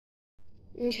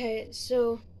Okay,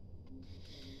 so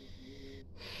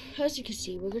as you can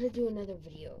see, we're gonna do another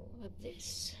video of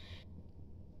this,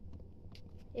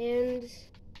 and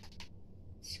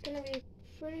it's gonna be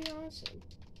pretty awesome.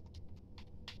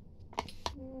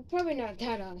 Probably not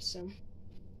that awesome,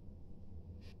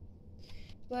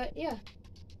 but yeah.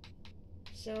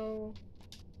 So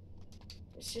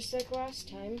it's just like last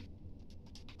time.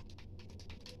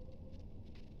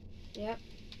 Yep.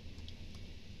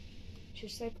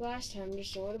 Just like last time,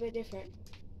 just a little bit different.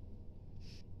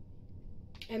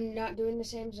 I'm not doing the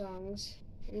same songs.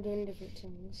 I'm doing different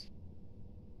songs.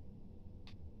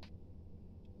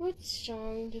 What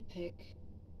song to pick?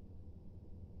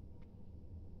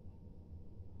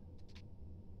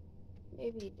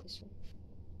 Maybe this one.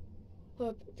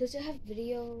 Well, does it have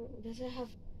video? Does it have...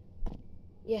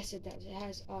 Yes, it does. It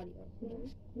has audio.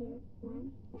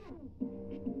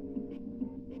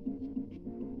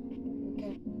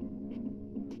 Okay.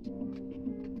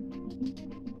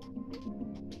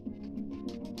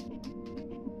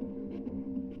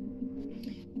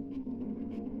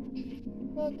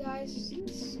 Well, guys,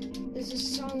 this is a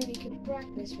song you can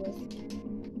practice with.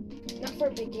 Not for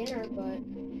a beginner, but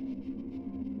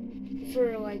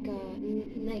for like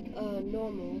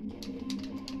normal.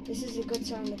 This is a good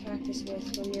song to practice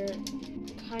with when you're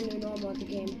kind of normal at the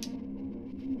game.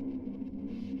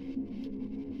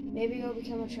 Maybe you'll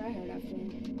become a tryhard after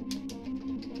it.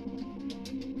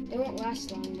 It won't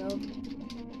last long though.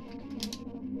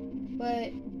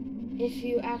 But if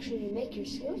you actually make your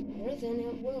skills better, then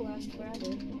it will last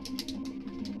forever.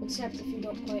 Except if you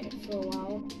don't play it for a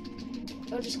while.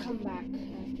 It'll just come back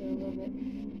after a little bit.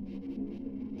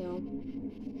 Though.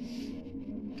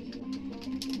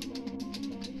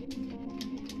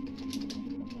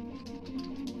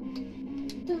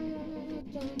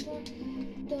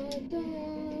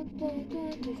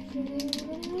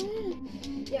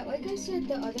 Yeah, like I said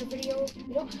the other video,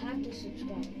 you don't have to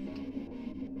subscribe.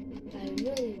 I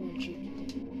really want you to.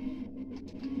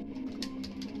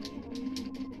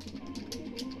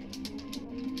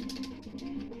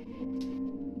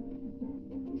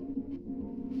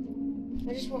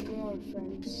 I just want more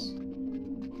friends.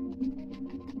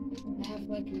 I have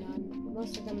like none.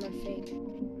 Most of them are fake.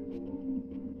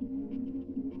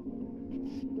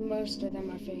 Most of them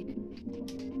are fake.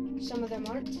 Some of them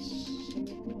aren't. Some of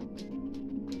them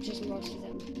are. Just most of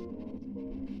them.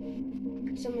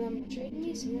 Some of them betrayed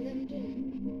me, some of them didn't.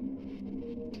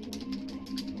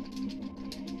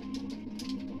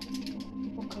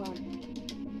 Oh god.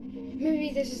 Maybe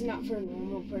this is not for a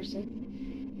normal person.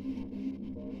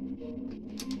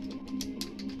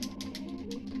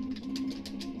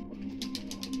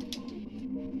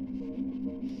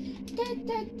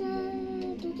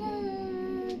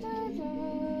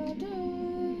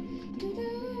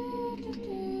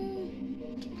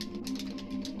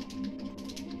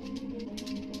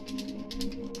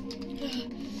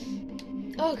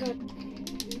 Oh god.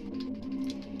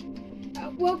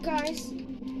 Well guys,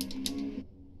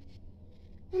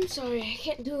 I'm sorry, I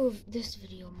can't do this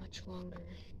video much longer.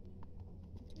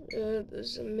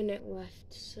 There's a minute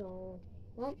left, so,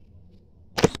 well,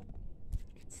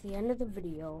 it's the end of the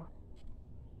video.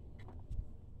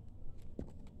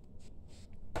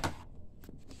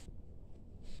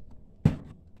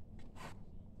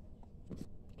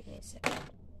 Give me a second.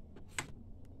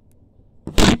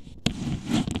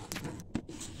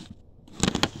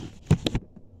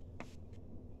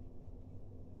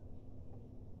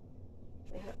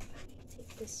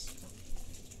 Take this.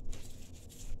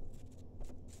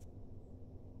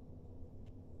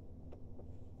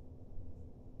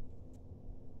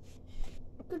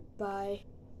 Goodbye.